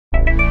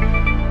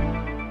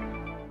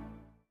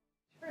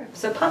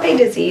So Pompe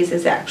disease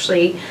is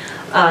actually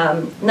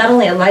not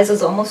only a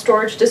lysosomal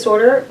storage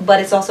disorder, but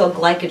it's also a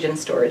glycogen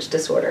storage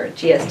disorder,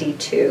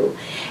 GSD2.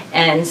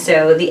 And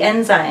so the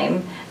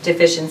enzyme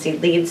deficiency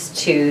leads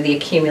to the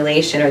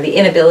accumulation or the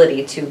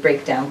inability to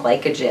break down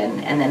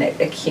glycogen, and then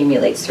it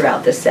accumulates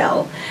throughout the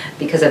cell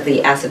because of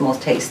the acid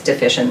maltase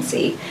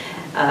deficiency.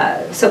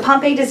 So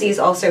Pompe disease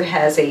also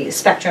has a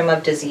spectrum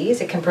of disease.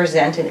 It can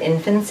present in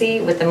infancy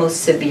with the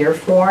most severe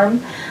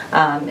form,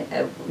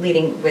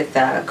 leading with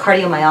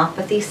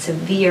cardiomyopathy,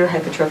 severe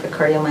hypertrophic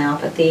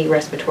cardiomyopathy,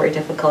 respiratory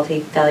difficulty,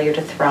 failure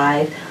to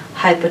thrive,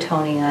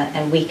 hypotonia,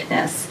 and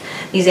weakness.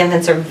 These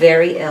infants are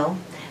very ill,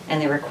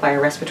 and they require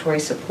respiratory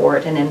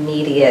support and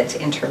immediate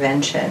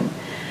intervention.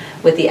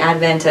 With the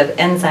advent of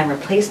enzyme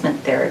replacement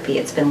therapy,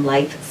 it's been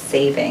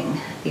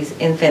life-saving. These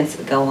infants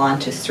go on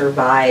to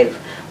survive,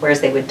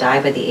 whereas they would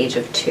die by the age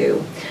of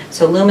 2.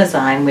 So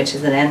Lumizyme, which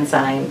is an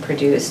enzyme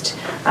produced,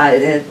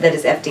 that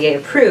is FDA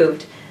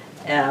approved,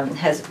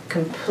 has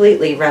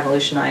completely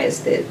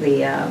revolutionized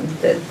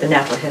the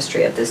natural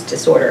history of this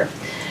disorder.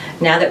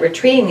 Now that we're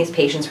treating these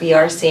patients, we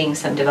are seeing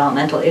some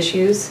developmental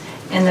issues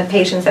in the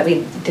patients that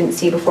we didn't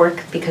see before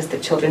because the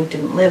children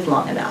didn't live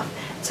long enough.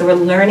 So we're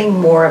learning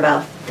more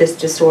about this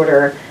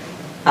disorder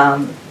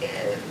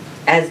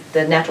as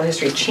the natural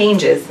history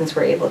changes, since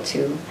we're able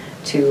to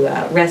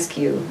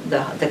rescue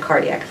the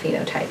cardiac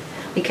phenotype.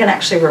 We can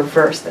actually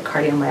reverse the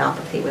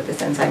cardiomyopathy with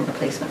this enzyme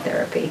replacement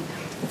therapy.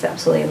 It's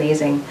absolutely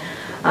amazing.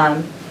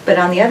 But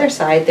on the other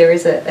side, there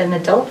is an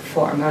adult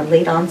form, or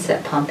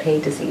late-onset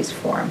Pompe disease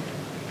form.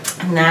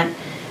 And that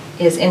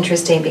is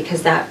interesting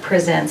because that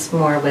presents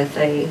more with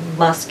a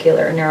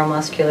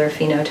neuromuscular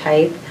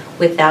phenotype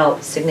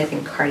without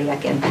significant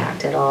cardiac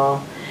impact at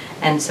all,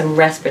 and some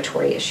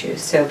respiratory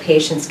issues. So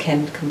patients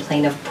can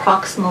complain of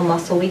proximal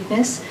muscle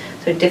weakness,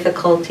 so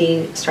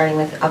difficulty starting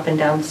with up and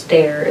down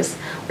stairs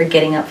or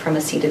getting up from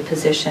a seated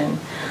position.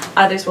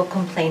 Others will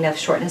complain of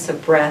shortness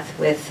of breath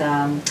with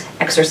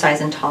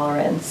exercise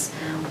intolerance,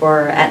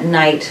 or at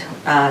night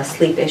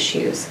sleep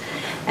issues.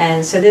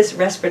 And so this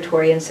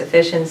respiratory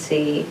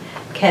insufficiency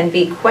can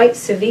be quite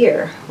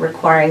severe,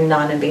 requiring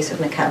non-invasive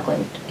mechanical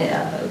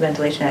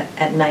ventilation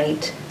at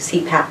night,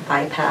 CPAP,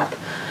 BiPAP,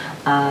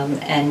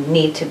 and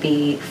need to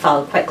be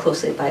followed quite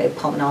closely by a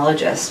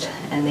pulmonologist,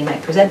 and they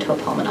might present to a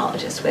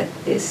pulmonologist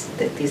with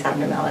these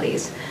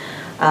abnormalities.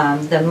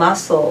 The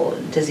muscle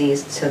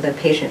disease, so the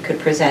patient could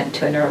present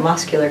to a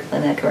neuromuscular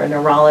clinic or a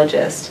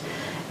neurologist,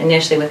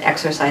 initially with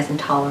exercise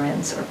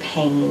intolerance or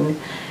pain,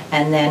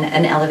 and then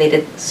an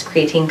elevated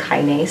creatine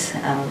kinase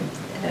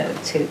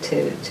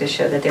to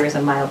show that there is a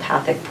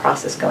myopathic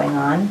process going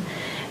on.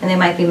 And they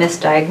might be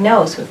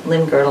misdiagnosed with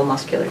limb-girdle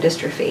muscular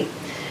dystrophy.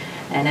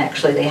 And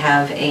actually they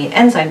have an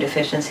enzyme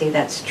deficiency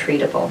that's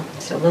treatable.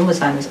 So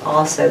Lumizyme is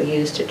also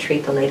used to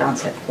treat the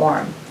late-onset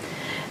form.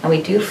 And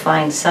we do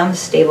find some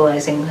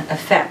stabilizing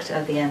effect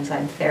of the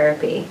enzyme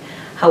therapy.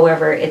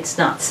 However, it's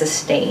not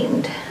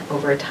sustained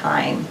over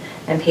time,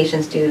 and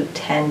patients do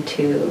tend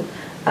to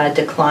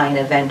decline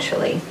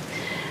eventually.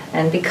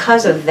 And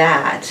because of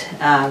that,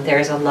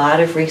 there's a lot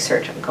of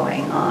research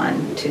going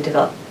on to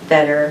develop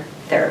better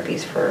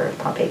therapies for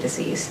Pompe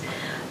disease.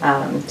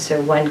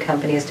 So one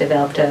company has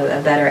developed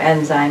a better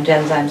enzyme.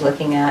 Genzyme's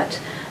looking at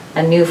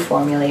a new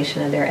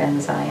formulation of their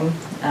enzyme.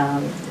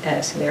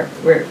 So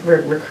we're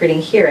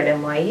recruiting here at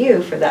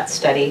NYU for that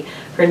study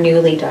for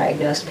newly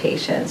diagnosed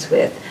patients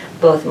with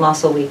both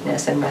muscle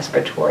weakness and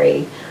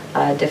respiratory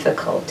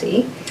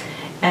difficulty.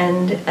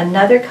 And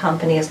another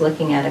company is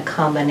looking at a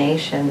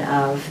combination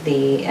of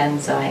the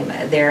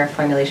enzyme, their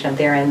formulation of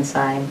their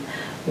enzyme,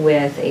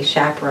 with a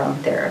chaperone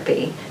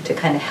therapy to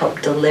kind of help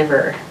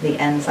deliver the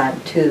enzyme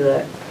to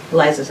the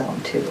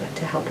lysosome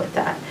to help with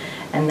that.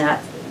 And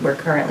that we're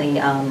currently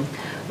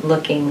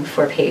looking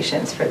for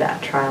patients for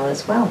that trial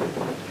as well.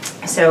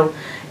 So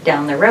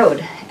down the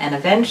road, and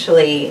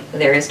eventually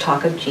there is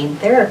talk of gene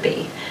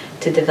therapy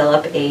to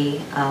develop a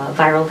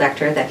viral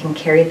vector that can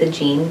carry the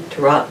gene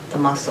throughout the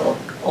muscle,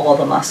 all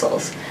the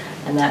muscles.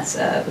 And that's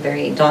a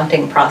very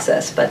daunting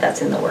process, but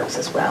that's in the works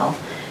as well.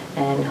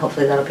 And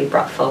hopefully that'll be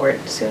brought forward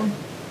soon.